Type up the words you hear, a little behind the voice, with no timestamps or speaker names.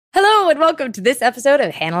and welcome to this episode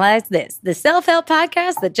of Analyze This, the self-help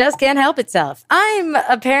podcast that just can't help itself. I'm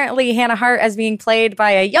apparently Hannah Hart as being played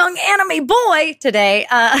by a young anime boy today,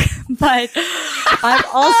 but I'm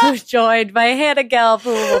also joined by Hannah Gelb, who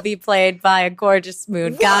will be played by a gorgeous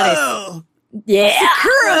moon goddess. Yeah.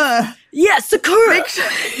 Sakura! Yeah, Sakura!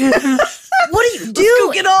 What are you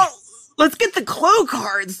doing? Let's get the Clo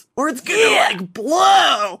cards, or it's gonna,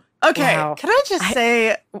 blow! Okay, Wow. Can I just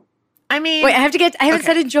say... Wait, I haven't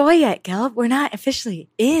said enjoy yet, Gelb. We're not officially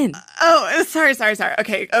in. Sorry.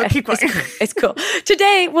 Okay, keep going. It's cool.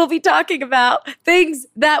 Today, we'll be talking about things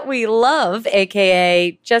that we love,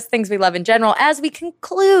 aka just things we love in general, as we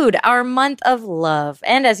conclude our month of love.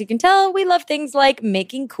 And as you can tell, we love things like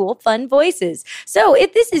making cool, fun voices. So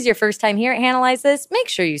if this is your first time here at Analyze This, make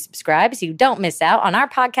sure you subscribe so you don't miss out on our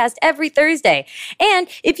podcast every Thursday. And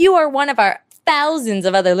if you are one of our thousands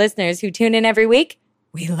of other listeners who tune in every week,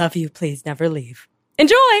 we love you. Please never leave.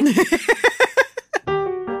 Enjoy. You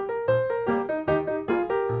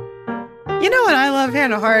know what I love,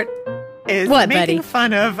 Hannah Hart? Is what, making buddy?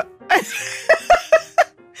 Fun of...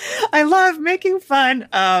 I love making fun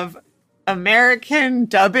of American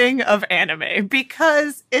dubbing of anime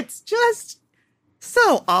because it's just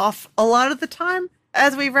so off a lot of the time.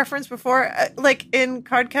 As we referenced before, like in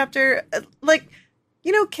Cardcaptor,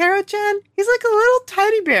 Karo-chan, he's like a little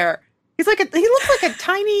teddy bear. He looks like a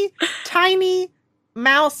tiny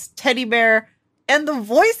mouse teddy bear. And the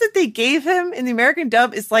voice that they gave him in the American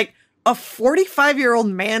dub is like a 45-year-old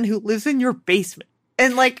man who lives in your basement.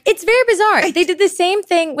 And it's very bizarre. They did the same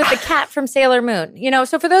thing with the cat from Sailor Moon.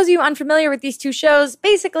 So for those of you unfamiliar with these two shows,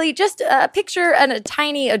 basically just picture a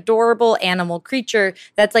tiny, adorable animal creature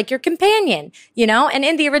that's like your companion, And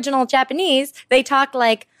in the original Japanese, they talk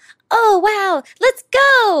like, oh, wow, let's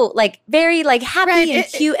go. Like, very, happy and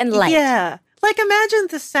cute and light. Yeah. Imagine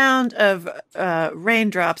the sound of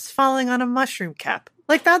raindrops falling on a mushroom cap.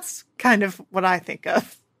 That's kind of what I think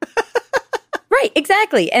of. Right,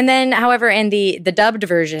 exactly. And then, however, in the dubbed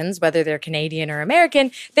versions, whether they're Canadian or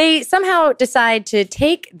American, they somehow decide to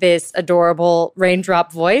take this adorable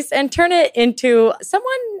raindrop voice and turn it into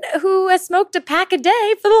someone who has smoked a pack a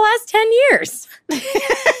day for the last 10 years.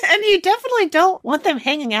 And you definitely don't want them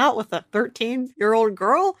hanging out with a 13-year-old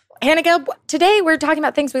girl. Hannah Gelb, today we're talking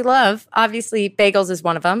about things we love. Obviously, bagels is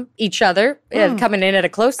one of them. Each other, coming in at a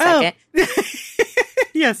close second.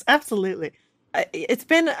 Yes, absolutely. I've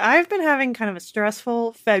been having kind of a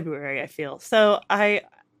stressful February, I feel. So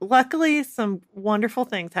luckily some wonderful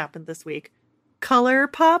things happened this week.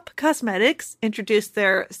 ColourPop Cosmetics introduced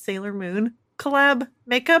their Sailor Moon collab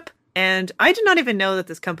makeup. And I did not even know that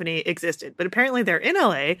this company existed, but apparently they're in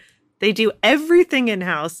LA. They do everything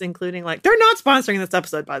in-house, including they're not sponsoring this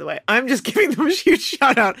episode, by the way. I'm just giving them a huge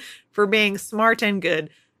shout out for being smart and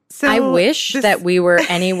good. So I wish that we were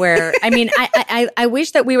anywhere. I mean, I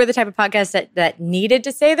wish that we were the type of podcast that needed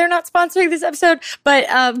to say they're not sponsoring this episode.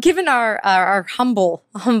 But given our humble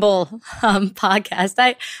podcast,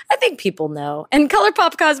 I think people know. And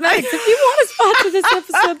ColourPop Cosmetics, if you want to sponsor this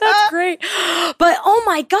episode, that's great. But oh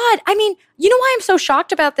my God, I mean, you know why I'm so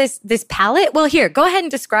shocked about this palette? Well, here, go ahead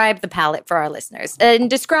and describe the palette for our listeners. And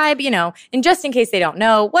describe, and just in case they don't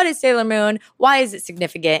know, what is Sailor Moon? Why is it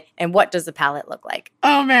significant? And what does the palette look like?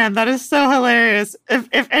 Oh man, that is so hilarious.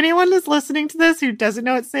 If anyone is listening to this who doesn't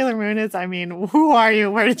know what Sailor Moon is, I mean, who are you?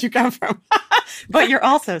 Where did you come from? But you're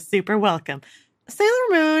also super welcome. Sailor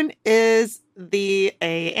Moon is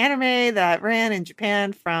a anime that ran in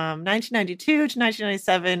Japan from 1992 to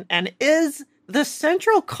 1997 and is the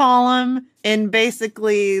central column in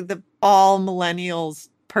basically all millennials'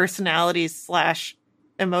 personalities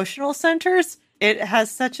 / emotional centers. It has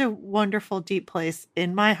such a wonderful, deep place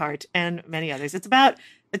in my heart and many others. It's about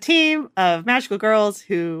a team of magical girls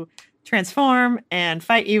who transform and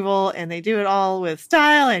fight evil, and they do it all with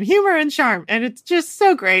style and humor and charm. And it's just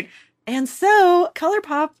so great. And so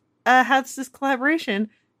ColourPop has this collaboration,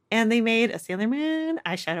 and they made a Sailor Moon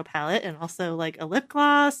eyeshadow palette and also a lip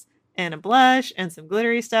gloss and a blush and some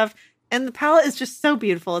glittery stuff. And the palette is just so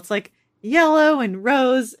beautiful. It's yellow and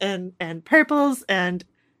rose and purples, and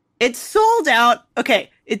it's sold out. Okay,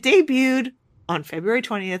 it debuted on February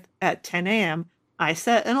 20th at 10 a.m. I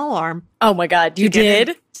set an alarm. Oh my God, you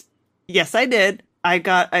did? Yes, I did. I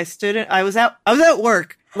was at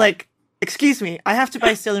work. Excuse me, I have to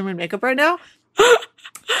buy Sailor Moon makeup right now.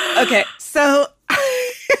 Okay, so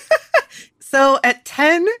at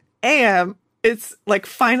 10 a.m., it's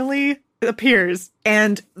finally appears,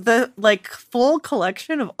 and the full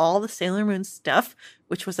collection of all the Sailor Moon stuff,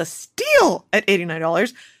 which was a steal at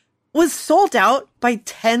 $89, was sold out by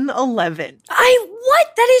 10/11. What?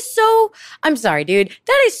 I'm sorry, dude.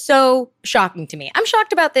 That is so shocking to me. I'm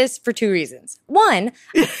shocked about this for two reasons. One,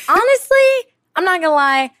 honestly, I'm not gonna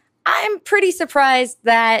lie, I'm pretty surprised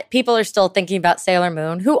that people are still thinking about Sailor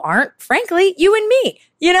Moon who aren't, frankly, you and me.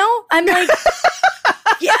 You know? I'm like,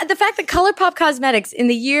 yeah, the fact that ColourPop Cosmetics in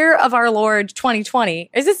the year of our Lord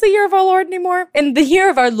 2020, is this the year of our Lord anymore? In the year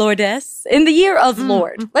of our Lordess, in the year of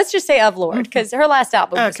Lord. Let's just say of Lord, because her last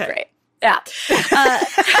album was great. Yeah.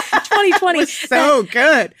 2020. So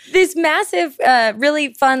good. This massive,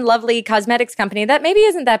 really fun, lovely cosmetics company that maybe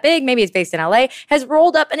isn't that big, maybe it's based in LA, has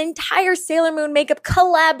rolled up an entire Sailor Moon makeup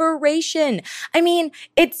collaboration. I mean,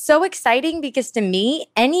 it's so exciting because to me,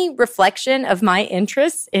 any reflection of my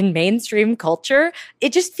interests in mainstream culture,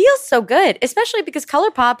 it just feels so good, especially because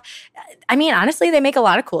ColourPop, I mean, honestly, they make a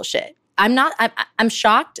lot of cool shit. I'm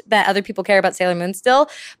shocked that other people care about Sailor Moon still,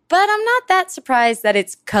 but I'm not that surprised that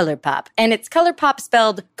it's ColourPop. And it's ColourPop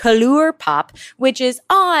spelled ColourPop, which is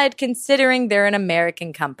odd considering they're an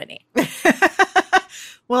American company.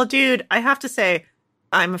 Well, dude, I have to say,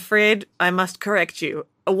 I'm afraid I must correct you.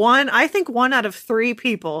 I think 1 out of 3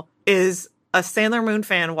 people is a Sailor Moon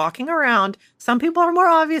fan walking around. Some people are more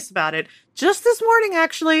obvious about it. Just this morning,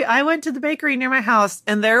 actually, I went to the bakery near my house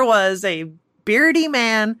and there was a beardy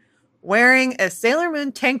man wearing a Sailor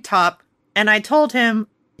Moon tank top, and I told him,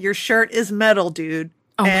 "Your shirt is metal, dude."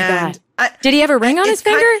 Oh my God. Did he have a ring on his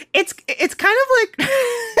finger? It's kind of like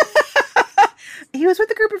he was with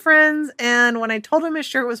a group of friends, and when I told him his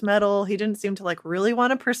shirt was metal, he didn't seem to like really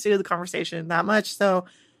want to pursue the conversation that much. So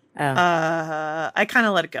I kind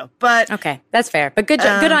of let it go. But okay, that's fair. But good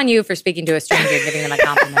on you for speaking to a stranger and giving them a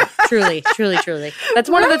compliment. Truly, truly, truly. That's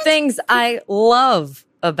one of the things I love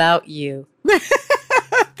about you.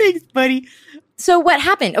 Thanks, buddy. So what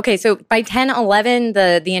happened? Okay, so by 10/11,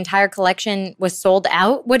 the entire collection was sold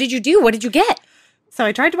out. What did you do? What did you get? So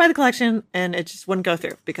I tried to buy the collection and it just wouldn't go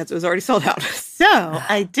through because it was already sold out. So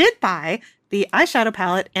I did buy the eyeshadow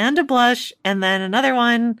palette and a blush and then another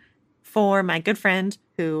one for my good friend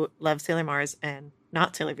who loves Sailor Mars and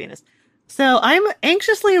not Sailor Venus. So I'm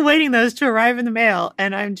anxiously awaiting those to arrive in the mail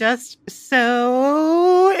and I'm just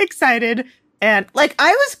so excited. And like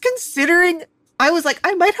I was like,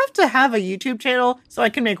 I might have to have a YouTube channel so I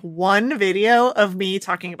can make one video of me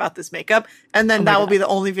talking about this makeup. And then that will be the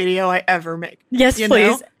only video I ever make. Yes,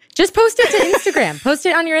 please. Know? Just post it to Instagram. Post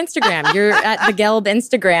it on your Instagram. You're at the Gelb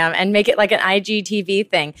Instagram and make it like an IGTV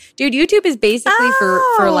thing. Dude, YouTube is basically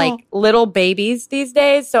for like little babies these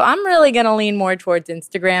days. So I'm really going to lean more towards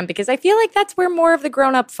Instagram because I feel like that's where more of the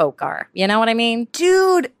grown-up folk are. You know what I mean?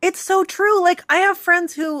 Dude, it's so true. Like I have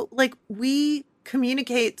friends who like we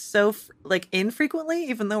communicate so like infrequently,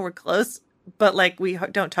 even though we're close, but like we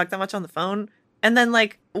don't talk that much on the phone. And then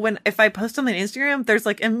like if I post something on Instagram, there's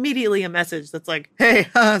like immediately a message that's like, "Hey,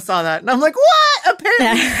 saw that." And I'm like, "What?"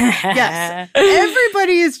 Apparently, yes.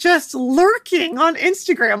 Everybody is just lurking on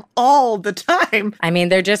Instagram all the time. I mean,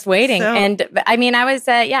 they're just waiting. So, and I mean, I was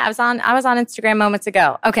on Instagram moments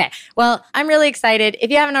ago. Okay. Well, I'm really excited. If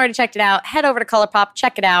you haven't already checked it out, head over to ColourPop,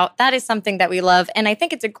 check it out. That is something that we love. And I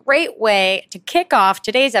think it's a great way to kick off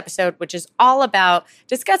today's episode, which is all about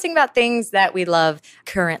discussing about things that we love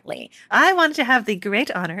currently. I wanted to have the great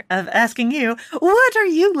honor of asking you, what are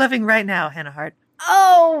you loving right now, Hannah Hart?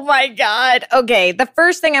 Oh my God. Okay. The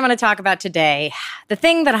first thing I'm going to talk about today, the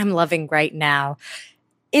thing that I'm loving right now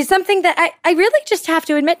is something that I really just have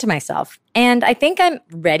to admit to myself. And I think I'm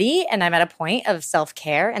ready and I'm at a point of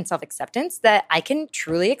self-care and self-acceptance that I can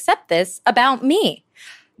truly accept this about me.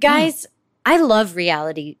 Guys, I love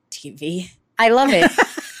reality TV. I love it.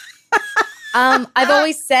 I've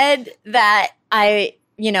always said that I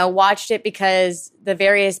watched it because the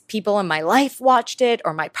various people in my life watched it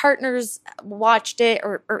or my partners watched it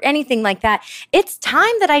or anything like that. It's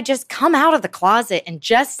time that I just come out of the closet and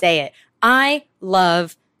just say it. I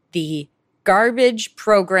love the garbage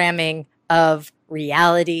programming of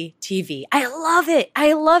reality TV. I love it.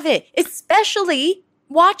 I love it, especially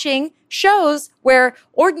watching shows where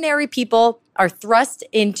ordinary people are thrust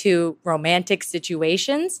into romantic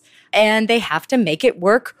situations and they have to make it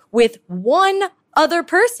work with one other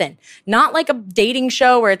person, not like a dating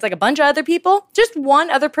show where it's like a bunch of other people, just one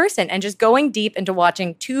other person and just going deep into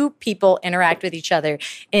watching two people interact with each other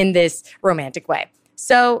in this romantic way.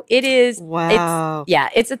 So it is, wow.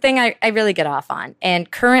 It's a thing I really get off on.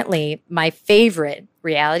 And currently my favorite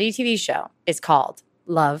reality TV show is called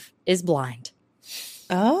Love is Blind.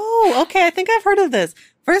 Oh, okay. I think I've heard of this.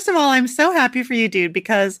 First of all, I'm so happy for you, dude,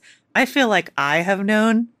 because I feel like I have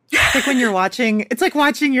known It's like when you're watching, it's like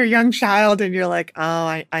watching your young child and you're like,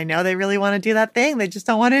 oh, I know they really want to do that thing. They just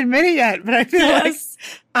don't want to admit it yet. But I feel like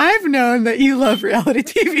I've known that you love reality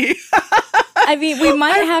TV. I mean, we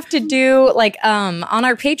might have to do like on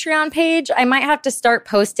our Patreon page, I might have to start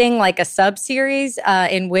posting like a sub series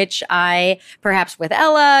in which I, perhaps with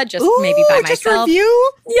Ella, maybe by myself. Just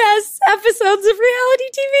review? Yes, episodes of reality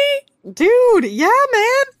TV. Dude, yeah,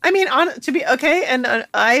 man. I mean, and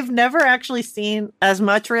I've never actually seen as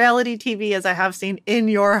much reality TV as I have seen in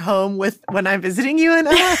your home when I'm visiting you and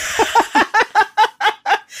Ella.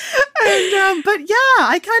 But yeah,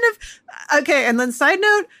 I kind of, and then side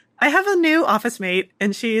note, I have a new office mate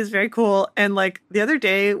and she is very cool. And like the other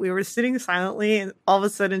day we were sitting silently and all of a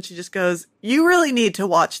sudden she just goes, you really need to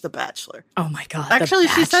watch The Bachelor. Oh my God. Actually,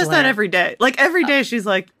 she says that every day. Like every day she's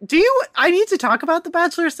like, I need to talk about The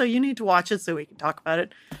Bachelor. So you need to watch it so we can talk about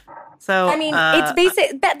it. So, I mean, it's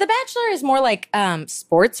basic. The Bachelor is more like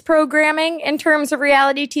sports programming in terms of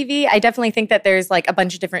reality TV. I definitely think that there's like a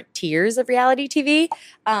bunch of different tiers of reality TV.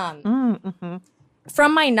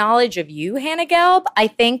 From my knowledge of you, Hannah Gelb, I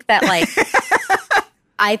think that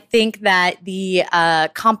the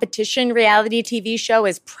competition reality TV show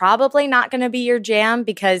is probably not going to be your jam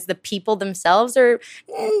because the people themselves are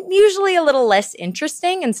usually a little less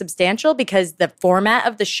interesting and substantial because the format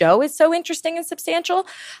of the show is so interesting and substantial.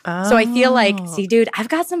 Oh. So I feel like, see, dude, I've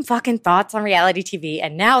got some fucking thoughts on reality TV.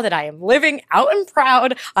 And now that I am living out and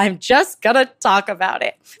proud, I'm just going to talk about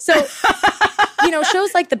it. So...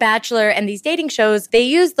 shows like The Bachelor and these dating shows, they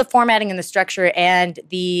use the formatting and the structure and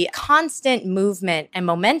the constant movement and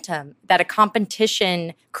momentum that a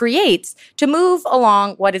competition creates to move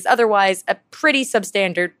along what is otherwise a pretty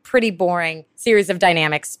substandard, pretty boring series of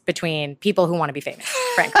dynamics between people who want to be famous,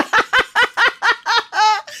 frankly.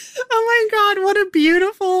 Oh my God, what a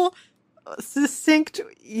beautiful... succinct,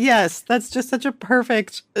 yes, that's just such a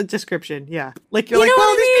perfect description. Yeah, like you're like,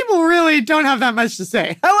 well, these people really don't have that much to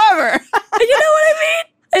say. However, you know what I mean?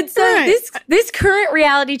 And so this current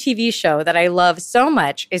reality TV show that I love so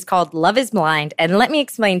much is called Love is Blind. And let me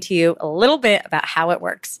explain to you a little bit about how it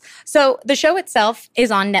works. So the show itself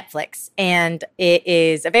is on Netflix and it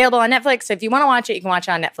is available on Netflix. So if you want to watch it, you can watch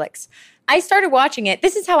it on Netflix. I started watching it.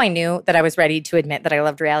 This is how I knew that I was ready to admit that I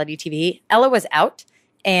loved reality TV. Ella was out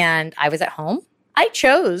and I was at home. I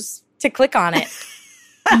chose to click on it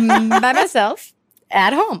by myself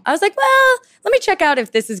at home. I was like, well, let me check out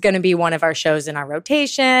if this is going to be one of our shows in our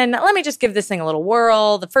rotation. Let me just give this thing a little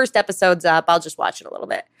whirl. The first episode's up. I'll just watch it a little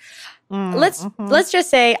bit. Let's just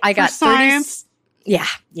say I got 30. Yeah,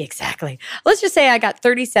 exactly. Let's just say I got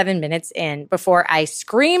 37 minutes in before I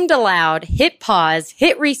screamed aloud, hit pause,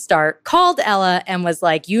 hit restart, called Ella and was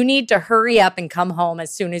like, you need to hurry up and come home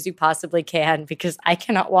as soon as you possibly can because I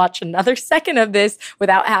cannot watch another second of this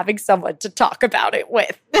without having someone to talk about it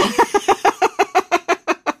with.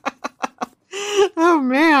 Oh,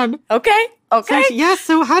 man. Okay.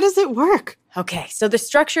 So how does it work? Okay, so the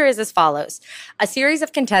structure is as follows. A series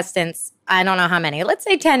of contestants, I don't know how many, let's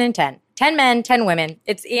say 10 and 10. 10 men, 10 women.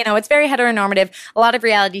 It's, it's very heteronormative. A lot of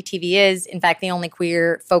reality TV is, in fact, the only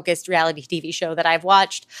queer-focused reality TV show that I've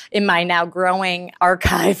watched in my now growing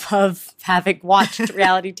archive of having watched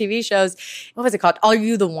reality TV shows. What was it called? Are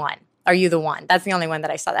You the One? Are You the One? That's the only one that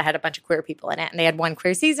I saw that had a bunch of queer people in it. And they had one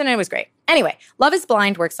queer season and it was great. Anyway, Love is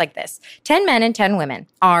Blind works like this. 10 men and 10 women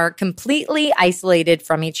are completely isolated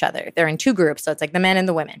from each other. They're in two groups, so it's like the men and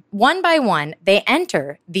the women. One by one, they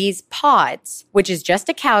enter these pods, which is just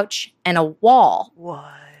a couch and a wall. What?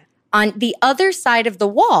 On the other side of the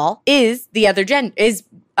wall is the other gender, is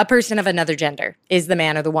a person of another gender, is the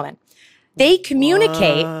man or the woman. They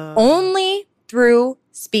communicate only through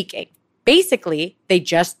speaking. Basically, they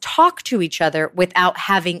just talk to each other without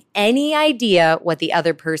having any idea what the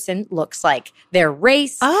other person looks like. Their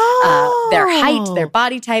race, their height, their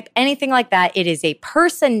body type, anything like that. It is a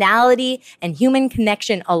personality and human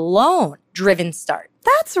connection alone driven start.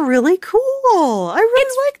 That's really cool. I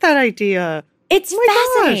really like that idea. It's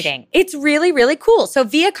fascinating. Gosh. It's really, really cool. So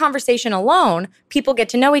via conversation alone, people get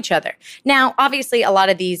to know each other. Now, obviously, a lot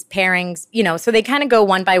of these pairings, so they kind of go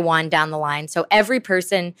one by one down the line. So every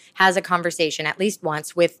person has a conversation at least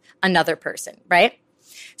once with another person, right?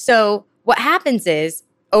 So what happens is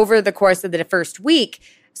over the course of the first week,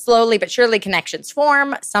 slowly but surely connections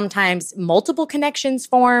form. Sometimes multiple connections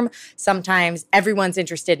form. Sometimes everyone's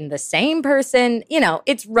interested in the same person.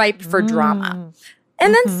 It's ripe for drama.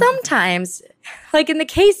 And then sometimes, like in the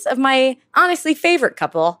case of my honestly favorite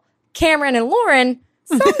couple, Cameron and Lauren,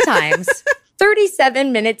 sometimes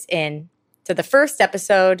 37 minutes in to the first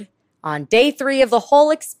episode, on day 3 of the whole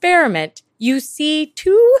experiment, you see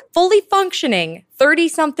two fully functioning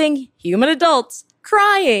 30-something human adults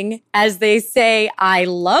crying as they say, I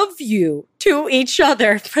love you to each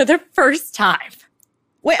other for the first time.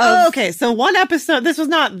 Wait, okay. So one episode, this was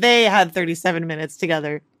not, they had 37 minutes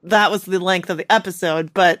together. That was the length of the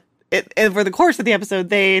episode, but over the course of the episode,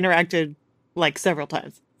 they interacted like several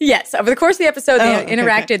times. Yes. Over the course of the episode, they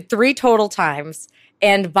interacted 3 total times.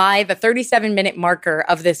 And by the 37-minute marker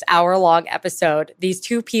of this hour-long episode, these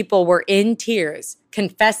 2 people were in tears,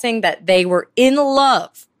 confessing that they were in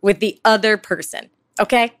love with the other person.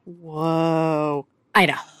 Okay? Whoa. I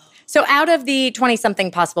know. So out of the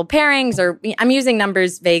 20-something possible pairings, or I'm using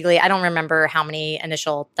numbers vaguely, I don't remember how many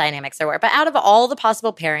initial dynamics there were, but out of all the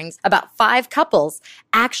possible pairings, about 5 couples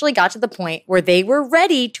actually got to the point where they were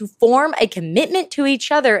ready to form a commitment to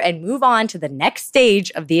each other and move on to the next stage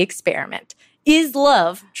of the experiment. Is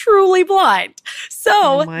love truly blind? So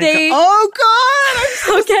God. Oh God! I'm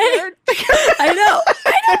so scared. I know.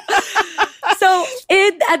 So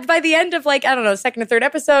by the end of second or third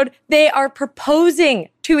episode, they are proposing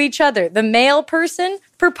to each other. The male person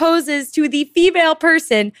proposes to the female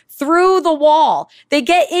person through the wall. They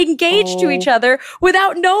get engaged to each other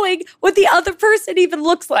without knowing what the other person even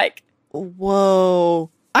looks like.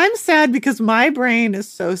 Whoa. I'm sad because my brain is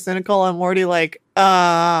so cynical. I'm already like,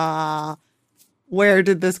 where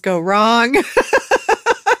did this go wrong?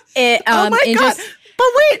 Oh my God. But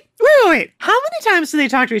wait. How many times do they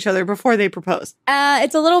talk to each other before they propose?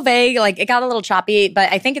 It's a little vague. Like, it got a little choppy,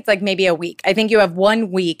 but I think it's like maybe a week. I think you have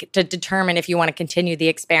 1 week to determine if you want to continue the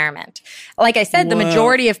experiment. Like I said, the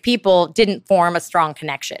majority of people didn't form a strong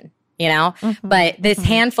connection, you know? Mm-hmm. But this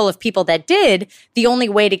handful of people that did, the only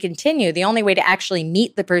way to continue, the only way to actually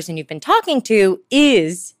meet the person you've been talking to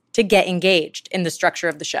is to get engaged in the structure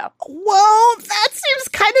of the show. Whoa, that seems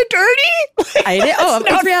kind of dirty. I did.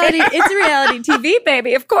 It's reality. It's reality TV,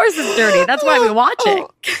 baby. Of course it's dirty. That's why we watch it.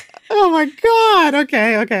 Oh my God.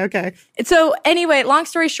 Okay. So anyway, long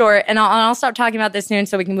story short, and I'll stop talking about this soon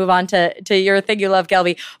so we can move on to your thing you love,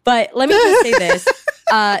 Gelby. But let me just say this.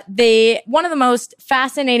 One of the most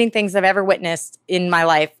fascinating things I've ever witnessed in my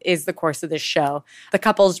life is the course of this show. The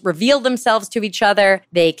couples reveal themselves to each other.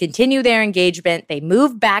 They continue their engagement. They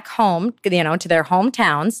move back home, to their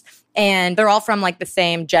hometowns. And they're all from like the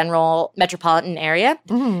same general metropolitan area.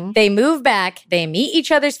 Mm-hmm. They move back, they meet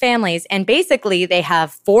each other's families, and basically they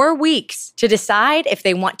have 4 weeks to decide if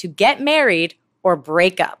they want to get married or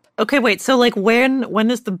break up. Okay, wait. So like when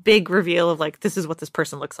is the big reveal of like, this is what this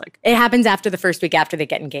person looks like? It happens after the first week after they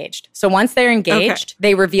get engaged. So once they're engaged,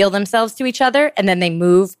 they reveal themselves to each other and then they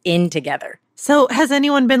move in together. So has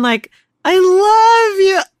anyone been like, I love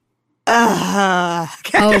you?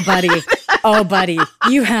 Oh, buddy,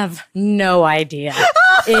 you have no idea.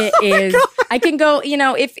 It is. I can go,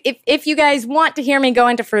 if you guys want to hear me go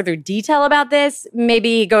into further detail about this,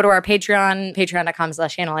 maybe go to our Patreon,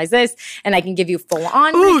 patreon.com/analyze this, and I can give you full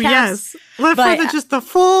on recaps. Ooh, yes. For just the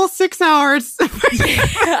full 6 hours.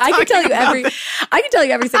 I can tell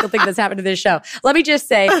you every single thing that's happened to this show. Let me just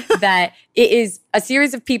say that it is a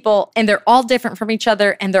series of people, and they're all different from each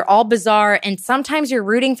other, and they're all bizarre, and sometimes you're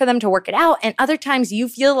rooting for them to work it out, and other times you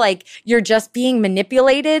feel like you're just being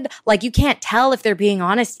manipulated, like you can't tell if they're being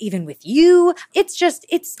honest even with you. It's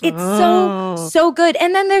so good.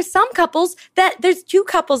 And then there's there's 2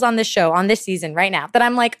 couples on this show, on this season right now, that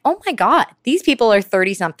I'm like, oh my God, these people are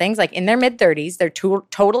 30-somethings, like in their mid-30s. They're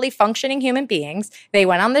totally functioning human beings. They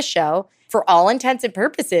went on the show. For all intents and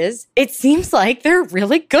purposes, it seems like they're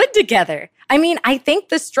really good together. I mean, I think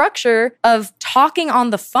the structure of talking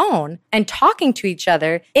on the phone and talking to each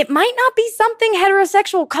other, it might not be something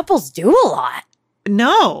heterosexual couples do a lot.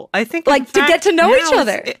 No, I think to get to know each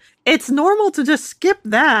other. It's normal to just skip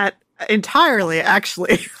that entirely,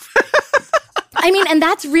 actually. I mean, and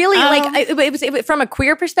that's really it was from a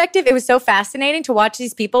queer perspective, it was so fascinating to watch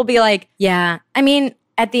these people be like, yeah, I mean,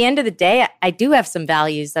 at the end of the day, I do have some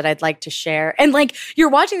values that I'd like to share. And like, you're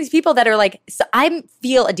watching these people that are like, so I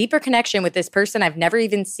feel a deeper connection with this person I've never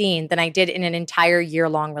even seen than I did in an entire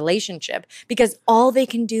year-long relationship, because all they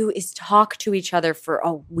can do is talk to each other for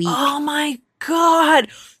a week. Oh my God,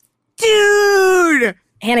 dude.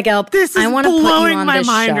 Hannah Gelb, I want to put you on this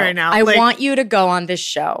show right now. I want you to go on this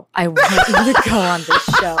show. I'm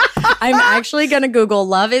actually going to Google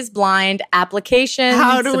Love is Blind application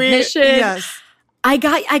submission. Yes. I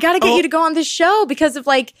got to get you to go on this show because of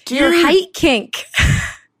like your height kink.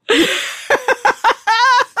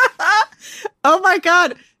 Oh my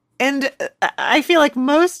God. And I feel like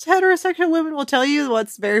most heterosexual women will tell you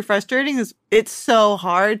what's very frustrating is it's so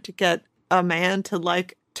hard to get a man to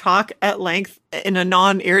like talk at length in a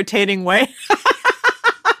non-irritating way.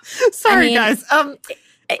 Sorry, guys.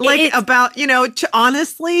 Like about,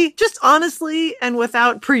 just honestly and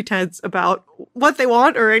without pretense about what they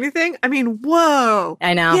want or anything. I mean, whoa.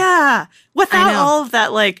 I know. Yeah. Without all of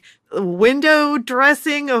that, like, window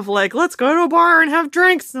dressing of like, let's go to a bar and have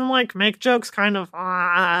drinks and like make jokes kind of,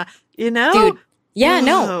 Dude, yeah, whoa.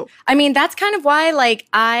 no. I mean, that's kind of why, like,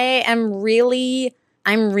 I'm really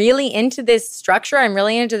into this structure. I'm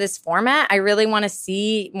really into this format. I really want to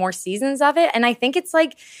see more seasons of it. And I think it's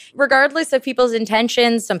like, regardless of people's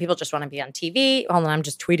intentions, some people just want to be on TV. Hold on, I'm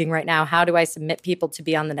just tweeting right now. How do I submit people to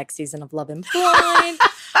be on the next season of Love and Blind?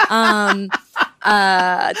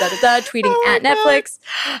 Tweeting at Netflix.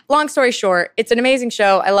 Long story short, it's an amazing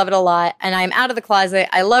show. I love it a lot. And I'm out of the closet.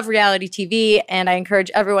 I love reality TV, and I encourage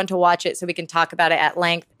everyone to watch it so we can talk about it at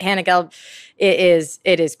length. Hannah Gelb, it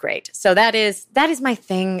is great. So that is my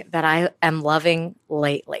thing that I am loving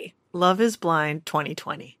lately. Love is Blind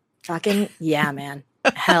 2020. Fucking yeah, man.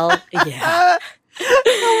 Hell yeah.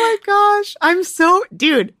 Oh my gosh.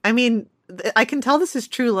 Dude, I mean, I can tell this is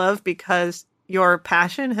true love because your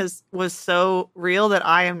passion was so real that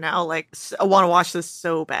I am now like, I want to watch this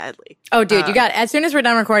so badly. Oh, dude, you got, as soon as we're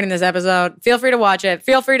done recording this episode, feel free to watch it.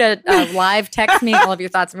 Feel free to live text me all of your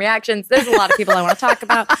thoughts and reactions. There's a lot of people I want to talk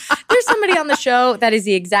about. There's somebody on the show that is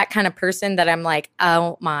the exact kind of person that I'm like,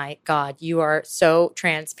 oh my God, you are so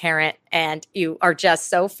transparent and you are just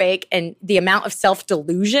so fake. And the amount of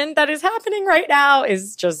self-delusion that is happening right now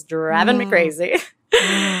is just driving me crazy.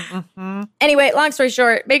 Mm-hmm. Anyway, long story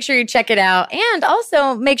short, make sure you check it out. And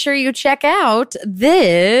also make sure you check out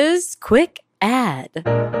this quick ad.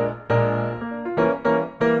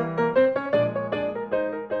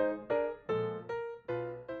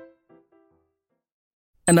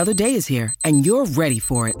 Another day is here, and you're ready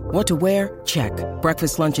for it. What to wear? Check.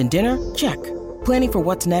 Breakfast, lunch, and dinner? Check. Planning for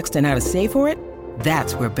what's next and how to save for it?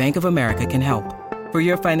 That's where Bank of America can help. For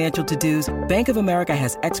your financial to-dos, Bank of America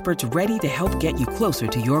has experts ready to help get you closer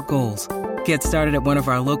to your goals. Get started at one of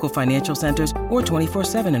our local financial centers or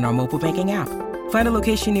 24/7 in our mobile banking app. Find a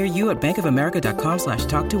location near you at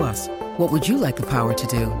bankofamerica.com/talktous. What would you like the power to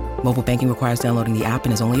do? Mobile banking requires downloading the app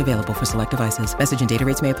and is only available for select devices. Message and data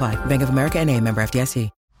rates may apply. Bank of America N.A., member FDIC.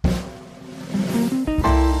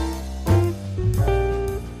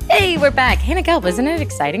 Hey, we're back. Hannah Gelb, isn't it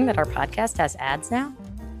exciting that our podcast has ads now?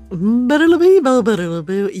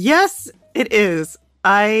 Yes, it is.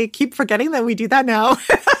 I keep forgetting that we do that now.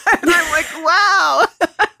 And I'm like, wow.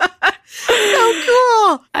 So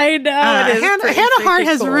cool. I know. It is Hannah Hart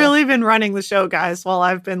has cool. really been running the show, guys, while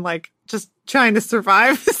I've been like just trying to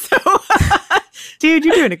survive. So, dude,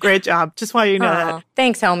 you're doing a great job. Just want you to know that.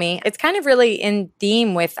 Thanks, homie. It's kind of really in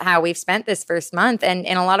theme with how we've spent this first month. And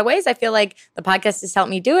in a lot of ways, I feel like the podcast has helped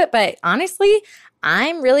me do it. But honestly,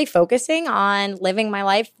 I'm really focusing on living my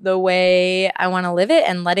life the way I want to live it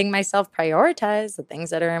and letting myself prioritize the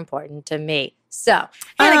things that are important to me. So,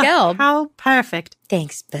 Hannah Gelb. How perfect.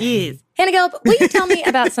 Thanks, babe. Yes. Hannah Gelb, will you tell me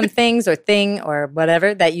about some things or thing or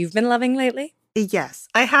whatever that you've been loving lately? Yes.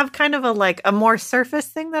 I have kind of a more surface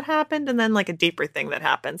thing that happened and then like a deeper thing that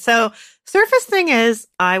happened. So surface thing is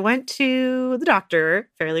I went to the doctor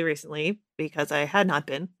fairly recently because I had not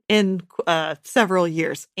been in several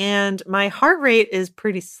years. And my heart rate is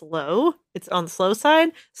pretty slow. It's on the slow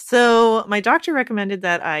side. So my doctor recommended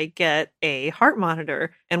that I get a heart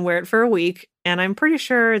monitor and wear it for a week. And I'm pretty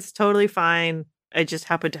sure it's totally fine. I just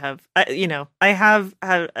happen to have, I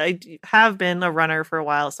have been a runner for a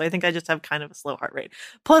while, so I think I just have kind of a slow heart rate.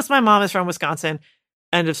 Plus, my mom is from Wisconsin.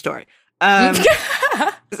 End of story. That's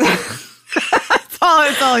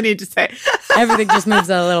all I need to say. Everything just moves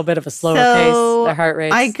at a little bit of a slower pace, the heart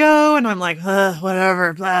rate. I go and I'm like,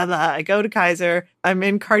 whatever, blah, blah. I go to Kaiser. I'm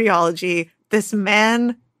in cardiology. This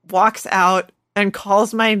man walks out and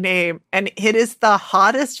calls my name, and it is the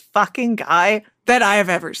hottest fucking guy that I have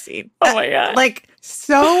ever seen. Oh my God.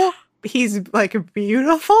 He's like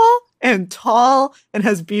beautiful and tall and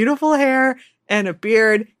has beautiful hair and a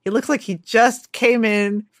beard. He looks like he just came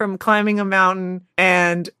in from climbing a mountain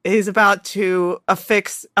and he's about to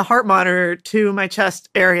affix a heart monitor to my chest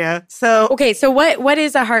area. So, okay, so what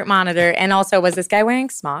is a heart monitor? And also, was this guy wearing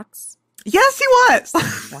smocks? Yes, he was.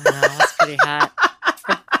 Wow, that's pretty hot.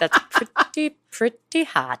 That's pretty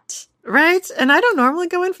hot. Right? And I don't normally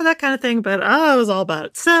go in for that kind of thing, but I was all about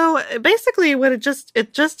it. So basically what it just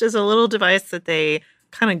is a little device that they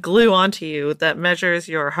kind of glue onto you that measures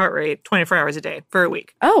your heart rate 24 hours a day for a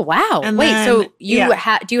week. Oh, wow. And wait, then, so you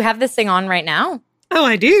do you have this thing on right now? Oh,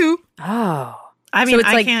 I do. Oh. I mean, so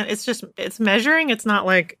I can't, it's measuring. It's not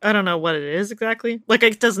like, I don't know what it is exactly. Like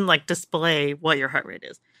it doesn't like display what your heart rate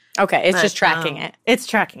is. Okay, it's just tracking it. It's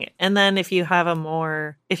tracking it. And then if you're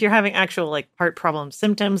having actual like heart problem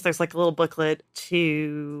symptoms, there's like a little booklet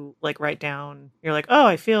to like write down. You're like, oh,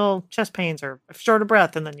 I feel chest pains or I'm short of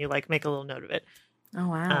breath. And then you like make a little note of it. Oh,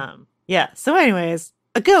 wow. Yeah. So anyways,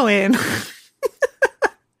 I go in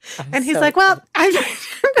and he's like, well, he's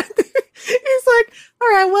like, all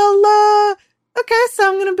right, well, okay, so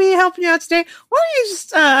I'm going to be helping you out today. Why don't you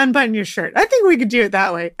just unbutton your shirt? I think we could do it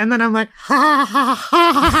that way. And then I'm like, ha, ha,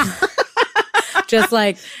 ha, ha. Just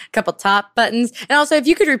like a couple top buttons. And also, if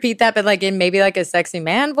you could repeat that, but like in maybe like a sexy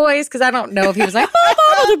man voice, because I don't know if he was like,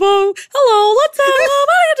 hello, let's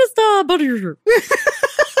just button your shirt.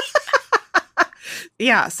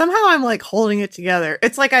 Yeah, somehow I'm like holding it together.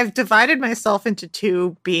 It's like I've divided myself into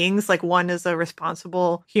two beings. Like one is a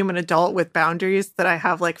responsible human adult with boundaries that I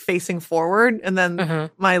have like facing forward. And then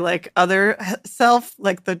my like other self,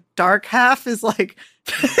 like the dark half is like,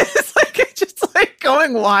 it's like just like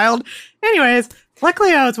going wild. Anyways,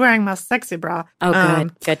 luckily I was wearing my sexy bra. Oh,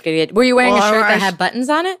 good. Were you wearing a shirt that had buttons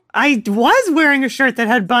on it? I was wearing a shirt that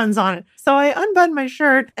had buttons on it. So I unbuttoned my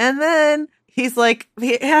shirt and then he's like,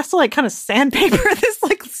 he has to like kind of sandpaper this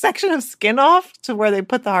like section of skin off to where they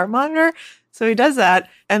put the heart monitor. So he does that.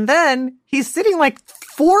 And then he's sitting like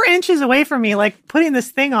 4 inches away from me, like putting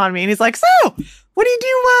this thing on me. And he's like, so what do you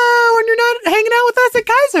do when you're not hanging out with us at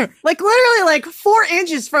Kaiser? Like literally like 4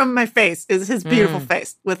 inches from my face is his beautiful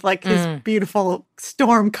face with like his beautiful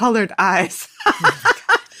storm colored eyes.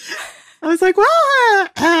 I was like, well,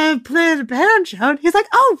 play the band, Joan. He's like,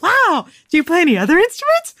 oh, wow. Do you play any other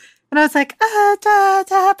instruments? And I was like, play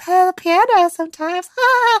the piano sometimes.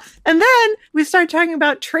 And then we started talking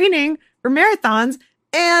about training for marathons.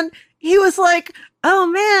 And he was like, oh,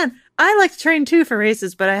 man, I like to train too for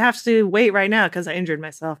races, but I have to wait right now because I injured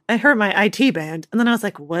myself. I hurt my IT band. And then I was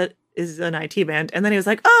like, what is an IT band? And then he was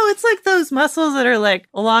like, oh, it's like those muscles that are like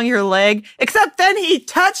along your leg. Except then he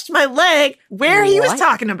touched my leg where he was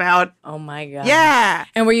talking about. Oh, my God. Yeah.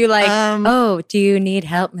 And were you like, oh, do you need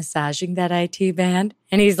help massaging that IT band?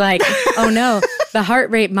 And he's like, oh, no, the heart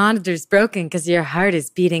rate monitor's broken because your heart is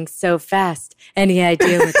beating so fast. Any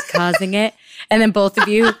idea what's causing it? And then both of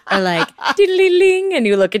you are like, diddly-ling, and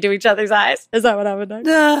you look into each other's eyes. Is that what happened?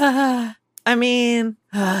 I mean,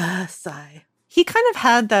 sigh. He kind of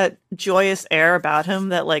had that joyous air about him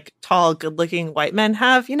that like tall, good-looking white men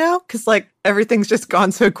have, you know? Because like everything's just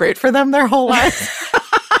gone so great for them their whole life.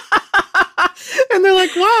 And they're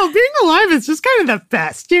like, wow, being alive is just kind of the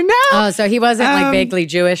best, you know? Oh, so he wasn't like vaguely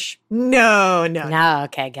Jewish? No.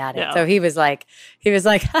 Okay, got it. No. So he was like,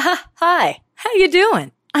 hi, how you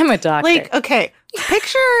doing? I'm a doctor. Like, okay,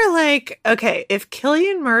 picture like, okay, if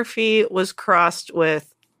Cillian Murphy was crossed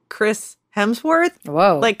with Chris Hemsworth.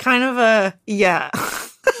 Whoa. Like kind of a, yeah.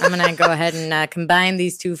 I'm going to go ahead and combine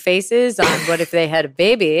these two faces on what if they had a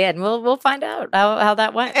baby, and we'll find out how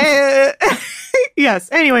that went.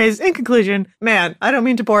 Yes. Anyways, in conclusion, man, I don't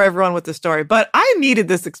mean to bore everyone with the story, but I needed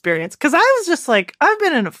this experience because I was just like, I've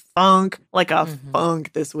been in a funk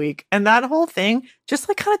this week. And that whole thing just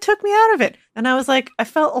like kind of took me out of it. And I was like, I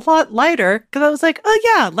felt a lot lighter because I was like, oh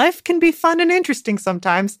yeah, life can be fun and interesting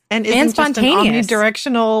sometimes. And isn't just an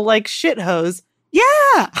omnidirectional like shit hose.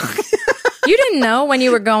 Yeah. You didn't know when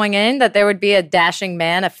you were going in that there would be a dashing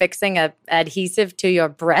man affixing a adhesive to your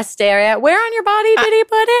breast area. Where on your body did he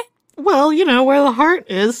put it? Well, you know, where the heart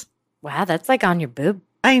is. Wow, that's like on your boob.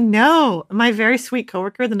 I know. My very sweet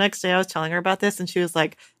coworker, the next day I was telling her about this, and she was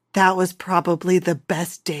like, that was probably the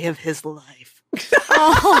best day of his life.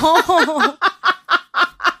 Oh.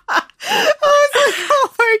 I was like,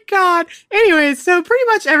 oh my God. Anyway, so pretty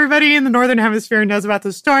much everybody in the Northern Hemisphere knows about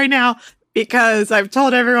this story now because I've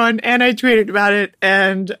told everyone and I tweeted about it,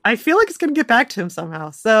 and I feel like it's going to get back to him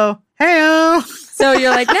somehow. So, hey-o. So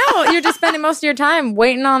you're like, no, you're just spending most of your time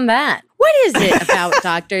waiting on that. What is it about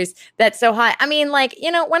doctors that's so high? I mean, like,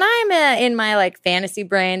 you know, when I'm in my like fantasy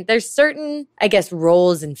brain, there's certain, I guess,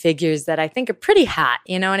 roles and figures that I think are pretty hot.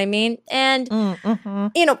 You know what I mean? And,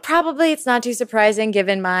 you know, probably it's not too surprising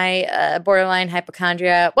given my borderline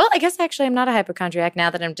hypochondria. Well, I guess actually I'm not a hypochondriac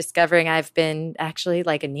now that I'm discovering I've been actually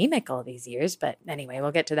like anemic all these years. But anyway,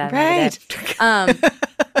 we'll get to that another day.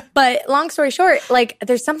 But long story short, like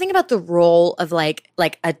there's something about the role of like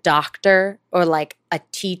a doctor or like a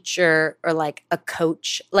teacher or like a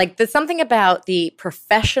coach. Like there's something about the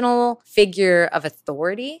professional figure of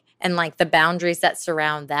authority and like the boundaries that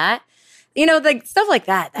surround that. You know, like stuff like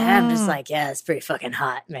that. I'm just like, yeah, it's pretty fucking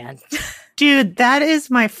hot, man. Dude, that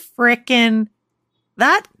is my frickin',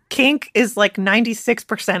 that kink is like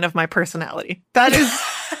 96% of my personality. That is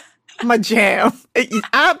my jam.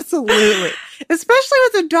 Absolutely. Especially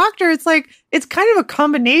with a doctor, it's like, it's kind of a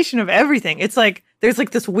combination of everything. It's like there's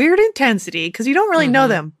like this weird intensity because you don't really know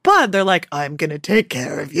them, but they're like, I'm going to take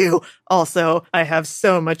care of you. Also, I have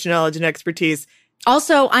so much knowledge and expertise.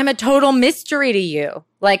 Also, I'm a total mystery to you.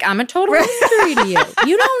 Like, I'm a total mystery to you.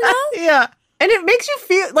 You don't know? Yeah. And it makes you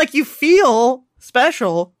feel like you feel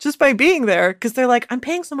special just by being there because they're like, I'm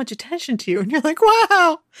paying so much attention to you. And you're like,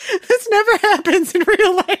 wow, this never happens in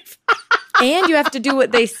real life. And you have to do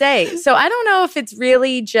what they say. So I don't know if it's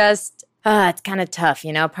really just, it's kind of tough,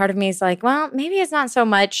 you know? Part of me is like, well, maybe it's not so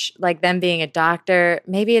much like them being a doctor.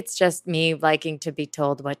 Maybe it's just me liking to be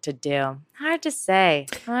told what to do. Hard to say.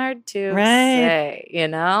 Hard to say, you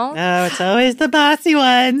know? Oh, it's always the bossy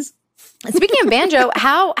ones. Speaking of banjo,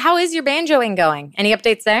 how is your banjoing going? Any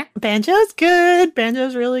updates there? Banjo's good.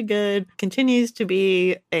 Banjo's really good. Continues to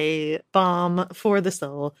be a balm for the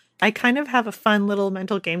soul. I kind of have a fun little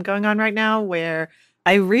mental game going on right now where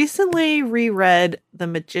I recently reread the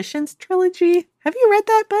Magician's Trilogy. Have you read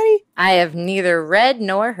that, buddy? I have neither read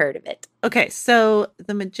nor heard of it. Okay, so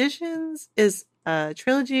The Magicians is a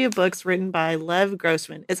trilogy of books written by Lev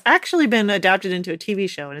Grossman. It's actually been adapted into a TV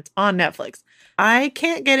show and it's on Netflix. I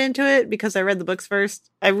can't get into it because I read the books first.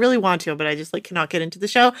 I really want to, but I just cannot get into the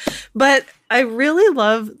show. But I really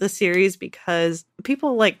love the series because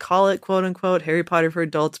people call it quote unquote Harry Potter for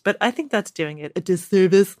adults, but I think that's doing it a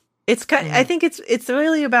disservice. It's I think it's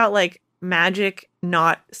really about magic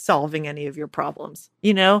not solving any of your problems.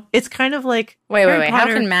 You know, it's kind of like wait. How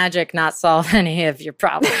can magic not solve any of your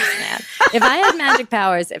problems, man? If I had magic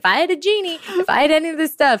powers, if I had a genie, if I had any of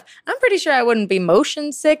this stuff, I'm pretty sure I wouldn't be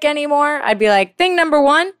motion sick anymore. I'd be like, thing number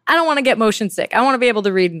one, I don't want to get motion sick. I want to be able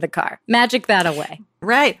to read in the car. Magic that away.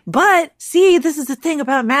 Right. But see, this is the thing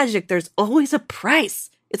about magic. There's always a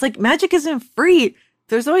price. It's like magic isn't free.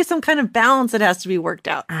 There's always some kind of balance that has to be worked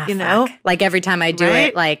out, you know? Like every time I do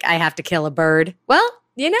it, I have to kill a bird. Well,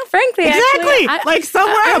 you know, frankly, exactly. Actually,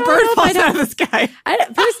 somewhere a bird falls out of the sky.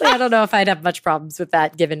 Personally, I don't know if I'd have much problems with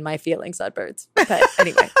that given my feelings on birds. But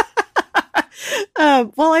anyway.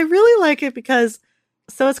 Well, I really like it because,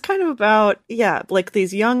 so it's kind of about,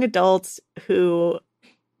 these young adults who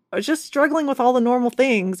are just struggling with all the normal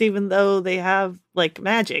things, even though they have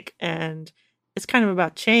magic. And it's kind of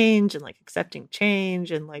about change and accepting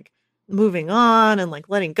change and moving on and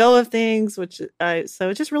letting go of things, so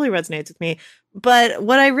it just really resonates with me. But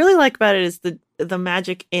what I really like about it is the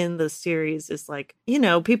magic in the series is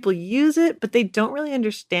people use it, but they don't really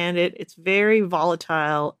understand it. It's very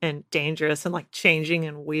volatile and dangerous and changing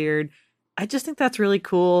and weird. I just think that's really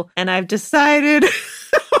cool. And I've decided,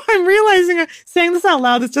 I'm realizing saying this out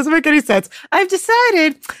loud, this doesn't make any sense. I've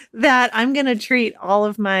decided that I'm going to treat all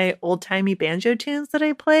of my old-timey banjo tunes that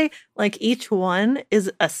I play, each one is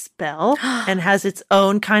a spell and has its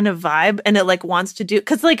own kind of vibe. And it wants to do,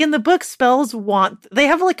 because in the book, spells they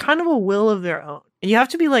have kind of a will of their own. And you have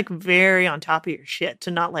to be very on top of your shit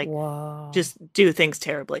to not just do things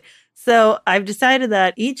terribly. So I've decided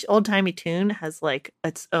that each old-timey tune has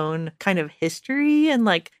its own kind of history and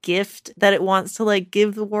gift that it wants to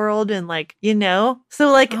give the world and you know.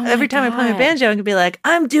 So every time I play my banjo, I can be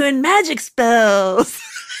I'm doing magic spells.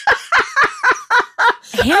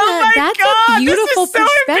 Hannah, that's a beautiful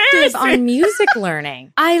perspective on music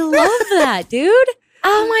learning. I love that, dude.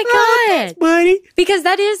 Oh my God. Buddy. Because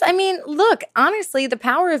that is, look, honestly, the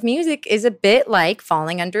power of music is a bit like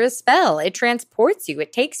falling under a spell. It transports you.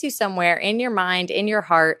 It takes you somewhere in your mind, in your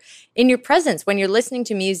heart, in your presence. When you're listening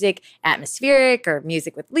to music, atmospheric or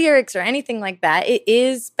music with lyrics or anything like that, it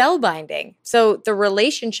is spellbinding. So the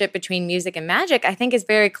relationship between music and magic, I think, is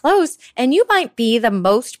very close. And you might be the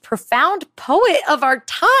most profound poet of our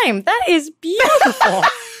time. That is beautiful.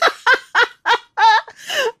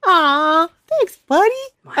 Aw, thanks, buddy.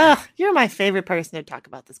 Wow. You're my favorite person to talk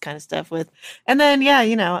about this kind of stuff with. And then,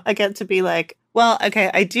 I get to be well, okay,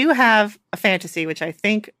 I do have a fantasy, which I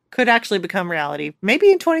think could actually become reality,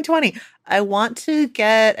 maybe in 2020. I want to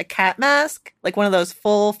get a cat mask, one of those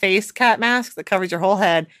full face cat masks that covers your whole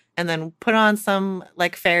head, and then put on some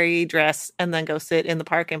fairy dress and then go sit in the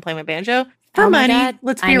park and play my banjo for money. God.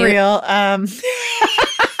 Let's be real.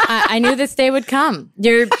 I knew this day would come.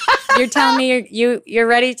 You're telling me you're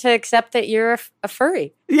ready to accept that you're a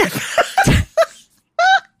furry. Yeah.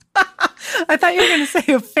 I thought you were going to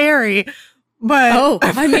say a fairy, but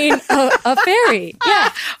a fairy.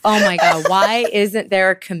 Yeah. Oh my God. Why isn't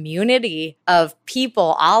there a community of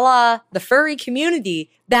people, a la the furry community,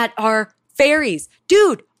 that are fairies?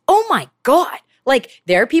 Dude, oh my God.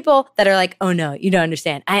 There are people that are oh no, you don't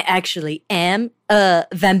understand. I actually am a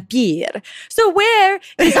vampire. So where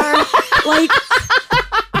is our,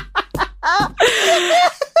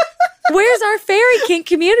 Where's our fairy kink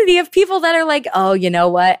community of people that are like, oh, you know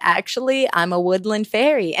what? Actually, I'm a woodland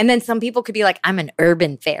fairy. And then some people could be like, I'm an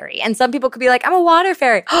urban fairy. And some people could be like, I'm a water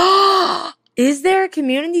fairy. Is there a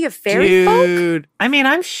community of fairy folk? Dude, I mean,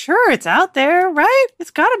 I'm sure it's out there, right?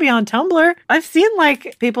 It's got to be on Tumblr. I've seen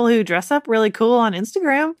like people who dress up really cool on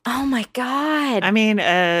Instagram. Oh my God. I mean,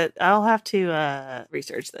 I'll have to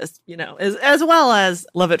research this, as well as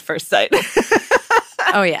love at first sight.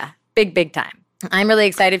 Oh yeah, big time. I'm really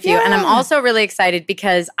excited for you. And I'm also really excited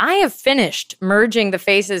because I have finished merging the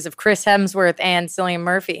faces of Chris Hemsworth and Cillian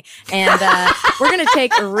Murphy. And we're going to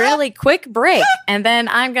take a really quick break. And then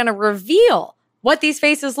I'm going to reveal what these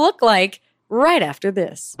faces look like right after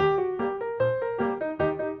this.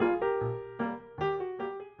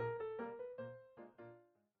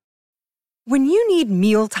 When you need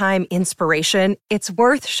mealtime inspiration, it's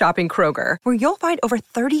worth shopping Kroger, where you'll find over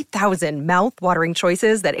 30,000 mouth-watering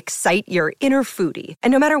choices that excite your inner foodie.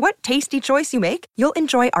 And no matter what tasty choice you make, you'll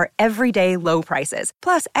enjoy our everyday low prices,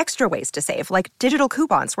 plus extra ways to save, like digital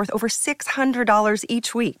coupons worth over $600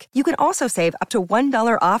 each week. You can also save up to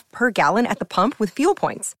 $1 off per gallon at the pump with fuel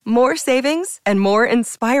points. More savings and more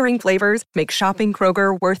inspiring flavors make shopping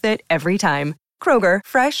Kroger worth it every time. Kroger,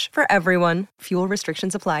 fresh for everyone. Fuel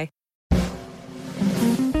restrictions apply.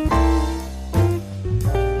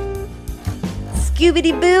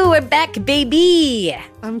 Scooby-Doo, we're back, baby.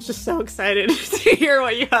 I'm just so excited to hear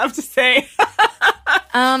what you have to say.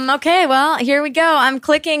 Okay, well, here we go. I'm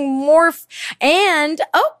clicking morph and,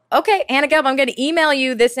 okay, Hannah Gelb, I'm going to email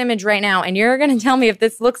you this image right now, and you're going to tell me if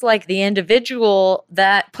this looks like the individual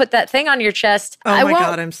that put that thing on your chest. Oh my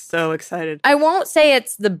God, I'm so excited. I won't say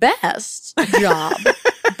it's the best job,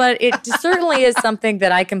 but it certainly is something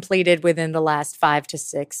that I completed within the last 5 to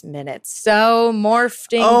 6 minutes. So,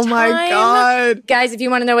 morphing Oh time. my God. Guys, if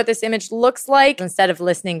you want to know what this image looks like, instead of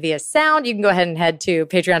listening via sound, you can go ahead and head to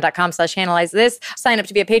patreon.com/analyze-this. Sign up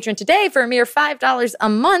to be a patron today for a mere $5 a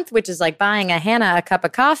month, which is like buying a Hannah a cup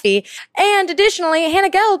of coffee. And additionally, Hannah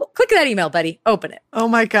Gelb, click that email, buddy. Open it. Oh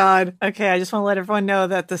my God. Okay, I just want to let everyone know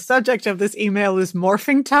that the subject of this email is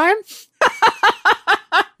morphing time.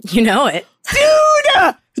 You know it.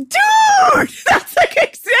 Dude, that's like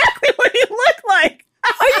exactly what he looked like.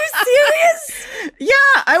 Are you serious?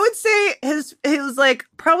 Yeah, I would say he was like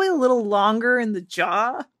probably a little longer in the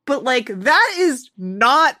jaw, but like that is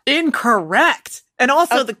not incorrect. And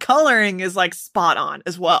also the coloring is like spot on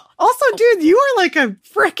as well. Also, dude, you are like a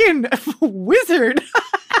freaking wizard.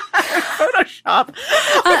 Photoshop.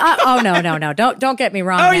 No. Don't get me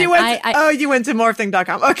wrong. Oh, man. you went to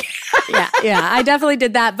morphing.com. Okay. Yeah, I definitely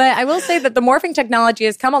did that. But I will say that the morphing technology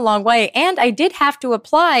has come a long way. And I did have to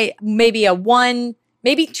apply maybe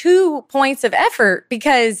 2 points of effort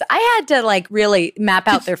because I had to like really map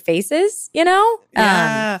out their faces,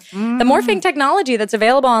 Yeah. The morphing technology that's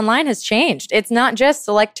available online has changed. It's not just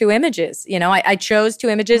select 2 images. I chose 2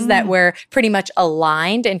 images that were pretty much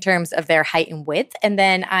aligned in terms of their height and width. And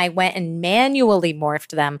then I went and manually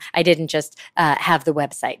morphed them. I didn't just have the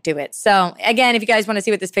website do it. So again, if you guys want to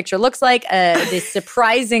see what this picture looks like, this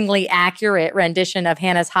surprisingly accurate rendition of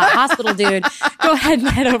Hannah's hot hospital dude, go ahead and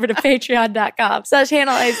head over to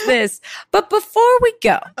patreon.com/analyze this. But before we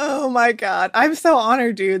go. Oh my God. I'm so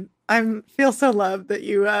honored, dude. I feel so loved that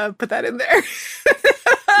you put that in there.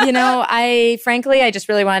 I just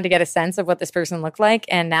really wanted to get a sense of what this person looked like.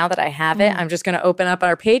 And now that I have it, I'm just going to open up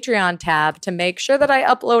our Patreon tab to make sure that I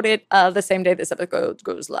upload it the same day this episode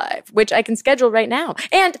goes live, which I can schedule right now.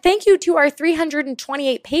 And thank you to our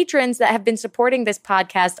 328 patrons that have been supporting this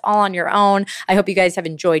podcast all on your own. I hope you guys have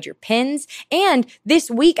enjoyed your pins. And this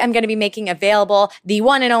week, I'm going to be making available the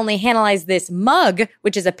one and only Analyze This mug,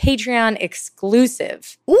 which is a Patreon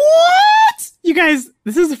exclusive. What? You guys,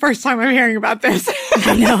 this is the first time I'm hearing about this.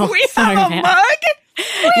 I know. We have a mug?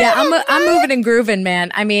 Yeah, I'm moving and grooving,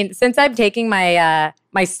 man. I mean, since I'm taking my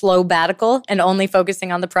my slow sabbatical and only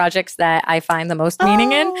focusing on the projects that I find the most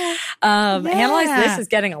meaning in, Analyze This is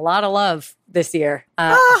getting a lot of love this year.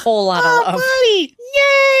 A whole lot of love. Buddy.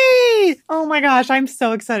 Yay! Oh my gosh, I'm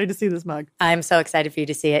so excited to see this mug. I'm so excited for you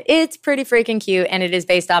to see it. It's pretty freaking cute, and it is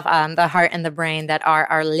based off the heart and the brain that are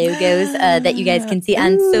our logos that you guys can see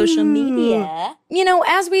on social media.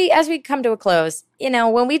 As we come to a close,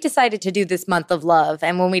 when we decided to do this month of love,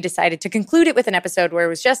 and when we decided to conclude it with an episode where it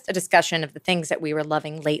was just a discussion of the things that we were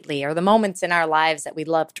loving lately or the moments in our lives that we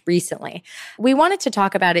loved recently, we wanted to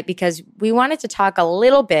talk about it because we wanted to talk a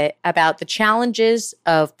little bit about the challenges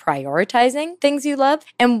of prioritizing things you love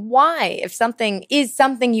and why, if something is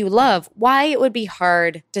something you love, why it would be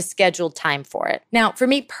hard to schedule time for it. Now, for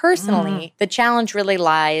me personally, the challenge really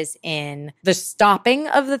lies in the stopping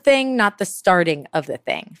of the thing, not the starting of the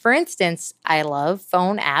thing. For instance, I love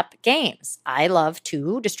phone app games. I love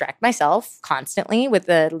to distract myself constantly with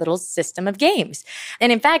a little system of games.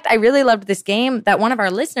 And in fact, I really loved this game that one of our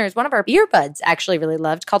earbuds actually really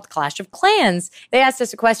loved called Clash of Clans. They asked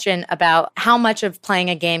us a question about how much of playing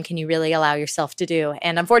a game can you really allow yourself to do.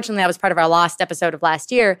 And unfortunately, that was part of our lost episode of last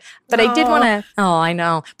year. But I did want to, I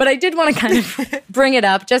know. But I did want to kind of bring it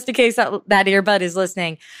up just in case that earbud is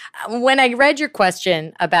listening. When I read your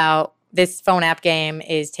question about this phone app game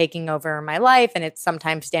is taking over my life and it's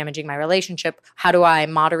sometimes damaging my relationship, how do I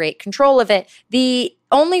moderate control of it? The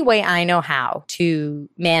only way I know how to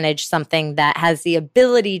manage something that has the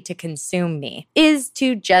ability to consume me is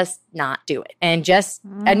to just not do it and just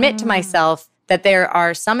admit to myself that there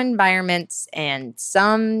are some environments and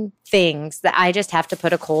some things that I just have to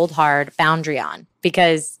put a cold, hard boundary on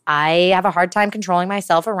because I have a hard time controlling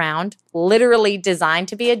myself around literally designed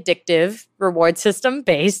to be addictive, reward system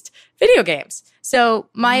based video games. So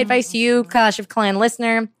my advice to you, Clash of Clan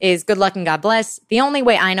listener, is good luck and God bless. The only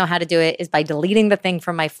way I know how to do it is by deleting the thing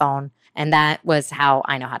from my phone. And that was how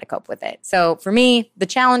I know how to cope with it. So for me, the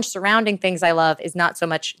challenge surrounding things I love is not so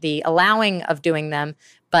much the allowing of doing them,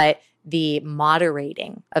 but the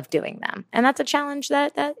moderating of doing them. And that's a challenge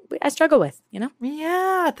that I struggle with, you know?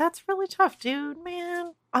 Yeah, that's really tough, dude,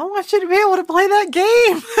 man. I want you to be able to play that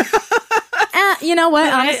game. You know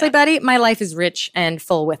what? Honestly, buddy, my life is rich and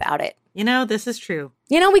full without it. You know, this is true.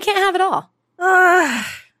 You know, we can't have it all.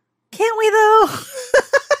 Can't we, though?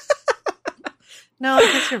 No, I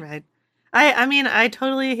guess you're right. I mean, I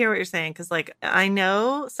totally hear what you're saying because, like, I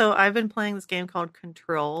know. So I've been playing this game called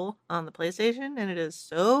Control on the PlayStation, and it is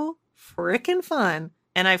so freaking fun.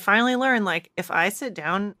 And I finally learned, like, if I sit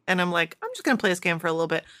down and I'm like, I'm just going to play this game for a little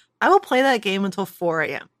bit, I will play that game until 4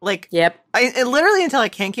 a.m. Like, literally until I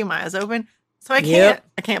can't keep my eyes open. So I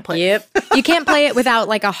can't play it. You can't play it without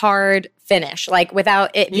like a hard finish, like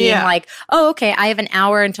without it being like, oh, okay, I have an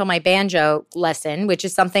hour until my banjo lesson, which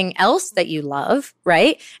is something else that you love,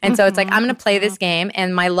 right? And so it's like, I'm going to play this game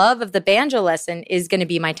and my love of the banjo lesson is going to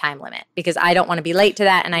be my time limit because I don't want to be late to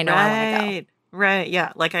that and I know I want to go. Right,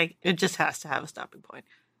 yeah. Like it just has to have a stopping point.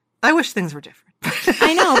 I wish things were different.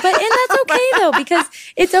 I know, and that's okay though, because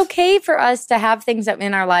it's okay for us to have things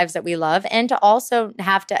in our lives that we love and to also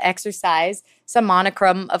have to exercise some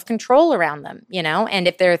monochrome of control around them, you know? And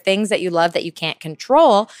if there are things that you love that you can't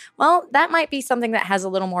control, well, that might be something that has a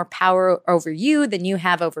little more power over you than you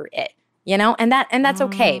have over it, you know? And that's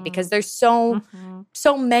okay because there's so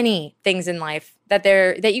many things in life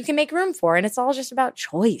that you can make room for, and it's all just about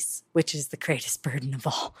choice, which is the greatest burden of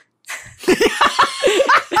all.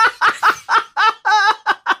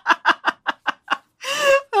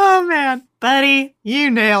 Oh man, buddy, you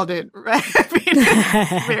nailed it. Right? I mean,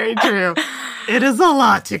 it's very true. It is a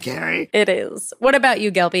lot to carry. It is. What about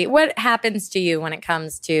you, Gelby? What happens to you when it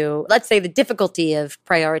comes to, let's say, the difficulty of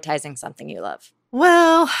prioritizing something you love?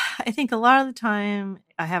 Well, I think a lot of the time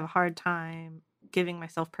I have a hard time giving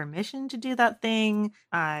myself permission to do that thing.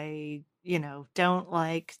 I, don't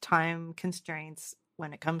like time constraints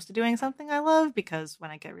when it comes to doing something I love because when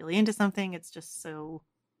I get really into something,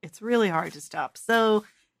 it's really hard to stop. So,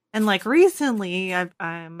 and like recently,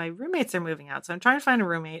 my roommates are moving out, so I'm trying to find a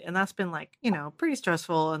roommate, and that's been like, pretty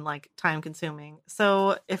stressful and like time consuming.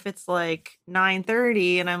 So if it's like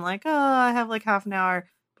 9:30 and I'm like, oh, I have like half an hour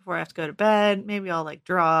before I have to go to bed, maybe I'll like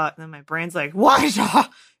draw, and then my brain's like, why?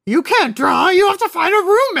 You can't draw. You have to find a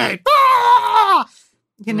roommate. Ah!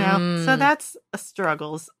 So that's a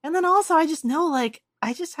struggles. And then also I just know like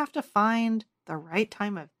I just have to find the right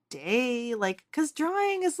time of day, like, because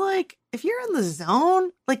drawing is like, if you're in the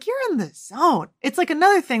zone, like you're in the zone. It's like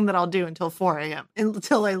another thing that I'll do until 4 a.m.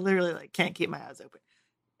 until I literally like can't keep my eyes open.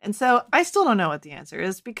 And so I still don't know what the answer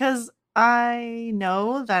is because I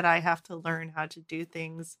know that I have to learn how to do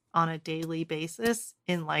things on a daily basis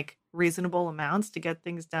in like reasonable amounts to get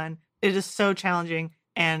things done. It is so challenging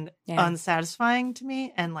and unsatisfying to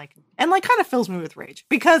me and kind of fills me with rage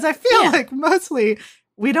because I feel like mostly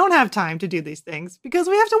we don't have time to do these things because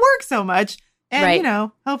we have to work so much.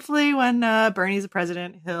 And, hopefully when Bernie's the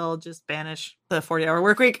president, he'll just banish the 40-hour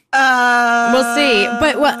work week. We'll see.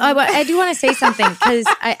 But I do want to say something because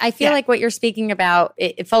I feel like what you're speaking about,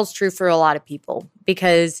 it falls true for a lot of people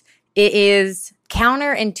because it is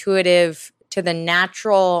counterintuitive to the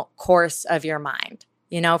natural course of your mind.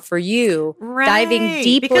 For you, diving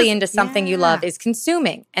deeply into something you love is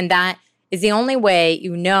consuming. And that is the only way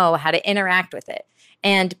you know how to interact with it.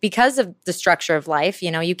 And because of the structure of life,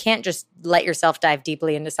 you can't just let yourself dive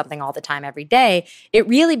deeply into something all the time every day. It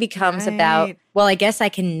really becomes about, well, I guess I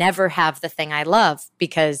can never have the thing I love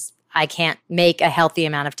because I can't make a healthy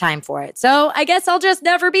amount of time for it. So I guess I'll just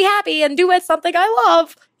never be happy and do something I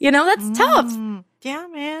love. That's tough. Yeah,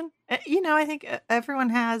 man. I think everyone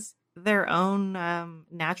has their own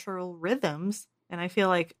natural rhythms. And I feel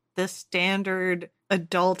like this standard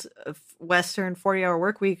adult Western 40-hour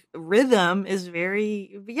work week rhythm is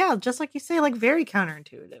very, just like you say, like very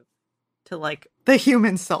counterintuitive to like the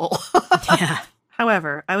human soul. Yeah.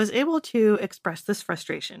 However, I was able to express this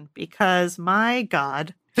frustration because my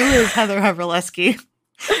God, who is Heather Havrilesky?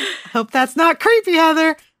 Hope that's not creepy,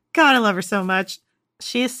 Heather. God, I love her so much.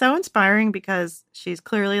 She is so inspiring because she's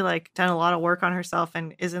clearly like done a lot of work on herself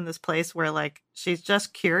and is in this place where like she's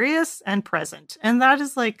just curious and present. And that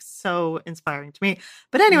is like so inspiring to me.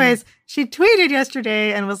 But anyways, she tweeted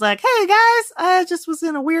yesterday and was like, hey guys, I just was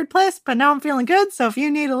in a weird place, but now I'm feeling good. So if you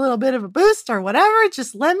need a little bit of a boost or whatever,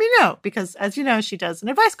 just let me know. Because as you know, she does an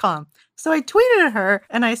advice column. So I tweeted at her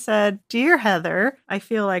and I said, Dear Heather, I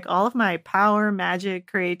feel like all of my power, magic,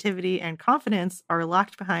 creativity, and confidence are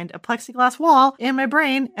locked behind a plexiglass wall in my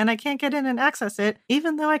brain and I can't get in and access it,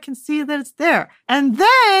 even though I can see that it's there. And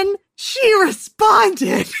then she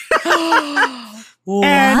responded. What?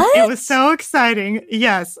 And it was so exciting.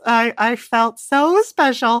 Yes, I felt so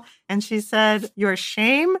special. And she said, your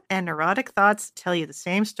shame and neurotic thoughts tell you the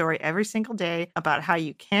same story every single day about how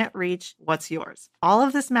you can't reach what's yours. All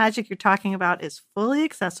of this magic you're talking about is fully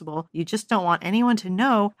accessible. You just don't want anyone to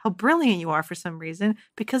know how brilliant you are for some reason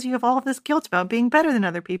because you have all of this guilt about being better than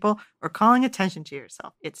other people or calling attention to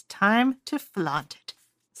yourself. It's time to flaunt it.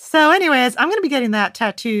 So anyways, I'm going to be getting that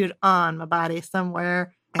tattooed on my body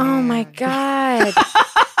somewhere. Oh my God.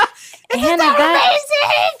 Hannah,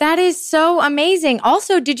 that is so amazing.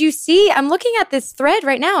 Also, did you see, I'm looking at this thread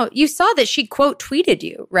right now. You saw that she quote tweeted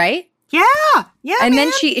you, right? Yeah. And man.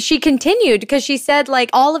 then she continued because she said like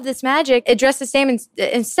all of this magic, address the same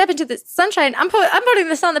and step into the sunshine. I'm putting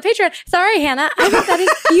this on the Patreon. Sorry, Hannah. I think that is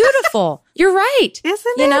beautiful. You're right.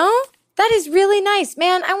 Isn't it? You know, that is really nice,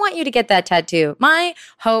 man. I want you to get that tattoo. My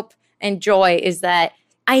hope and joy is that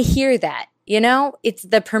I hear that. It's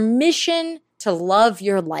the permission to love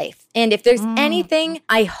your life. And if there's anything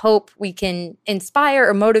I hope we can inspire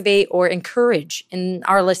or motivate or encourage in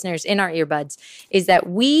our listeners, in our earbuds, is that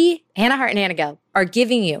we, Hannah Hart and Hannah Gelb, are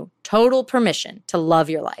giving you total permission to love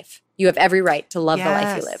your life. You have every right to love the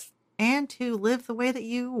life you live. And to live the way that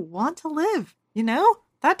you want to live.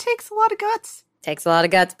 That takes a lot of guts. Takes a lot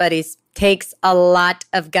of guts, buddies. Takes a lot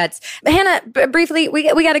of guts. But Hannah, briefly, we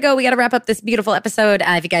got to go. We got to wrap up this beautiful episode.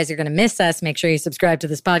 If you guys are going to miss us, make sure you subscribe to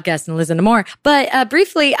this podcast and listen to more. But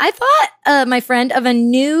briefly, I thought, my friend, of a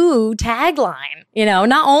new tagline.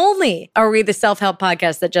 Not only are we the self-help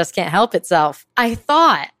podcast that just can't help itself, I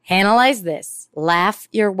thought, analyze this. Laugh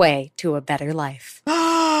your way to a better life.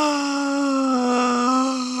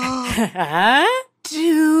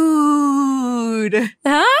 Dude.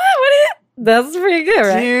 Huh? That's pretty good,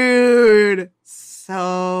 right? Dude.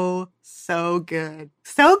 So good.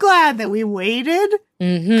 So glad that we waited.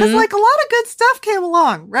 Because like a lot of good stuff came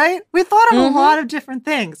along, right? We thought of a lot of different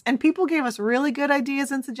things and people gave us really good ideas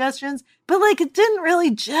and suggestions, but like it didn't really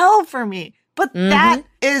gel for me. But that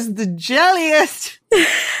is the jelliest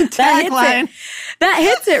tagline. That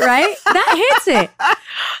hits it, right? That hits it.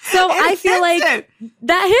 So I feel like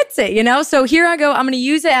that hits it, So here I go. I'm going to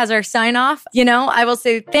use it as our sign off. I will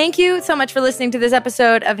say thank you so much for listening to this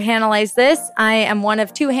episode of Hannahlyze This. I am one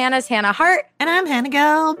of two Hannahs, Hannah Hart. And I'm Hannah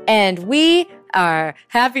Gelb. And we are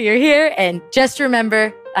happy you're here. And just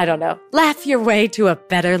remember, laugh your way to a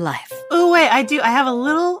better life. Oh, wait, I have a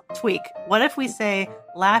little tweak. What if we say,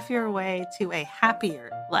 laugh your way to a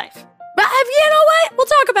happier life? But you know what? We'll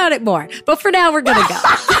talk about it more. But for now, we're going to go.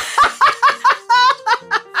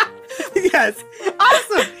 Yes.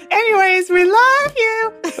 Awesome. Anyways, we love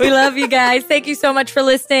you. We love you guys. Thank you so much for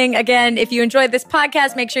listening. Again, if you enjoyed this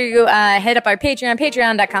podcast, make sure you head up our Patreon,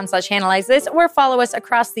 patreon.com/Hannahlyze This, or follow us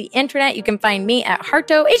across the internet. You can find me at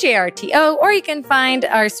Harto, Harto, or you can find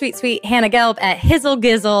our sweet, sweet Hannah Gelb at Hizzle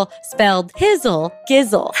Gizzle, spelled Hizzle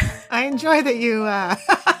Gizzle. I enjoy that you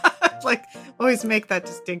always make that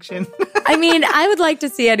distinction. I mean, I would like to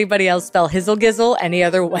see anybody else spell Hizzle Gizzle any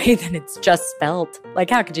other way than it's just spelled.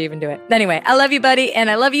 Like, how could you even do it? Anyway, I love you, buddy,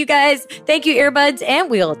 and I love you guys. Thank you, earbuds,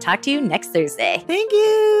 and we'll talk to you next Thursday. Thank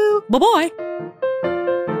you. Bye-bye.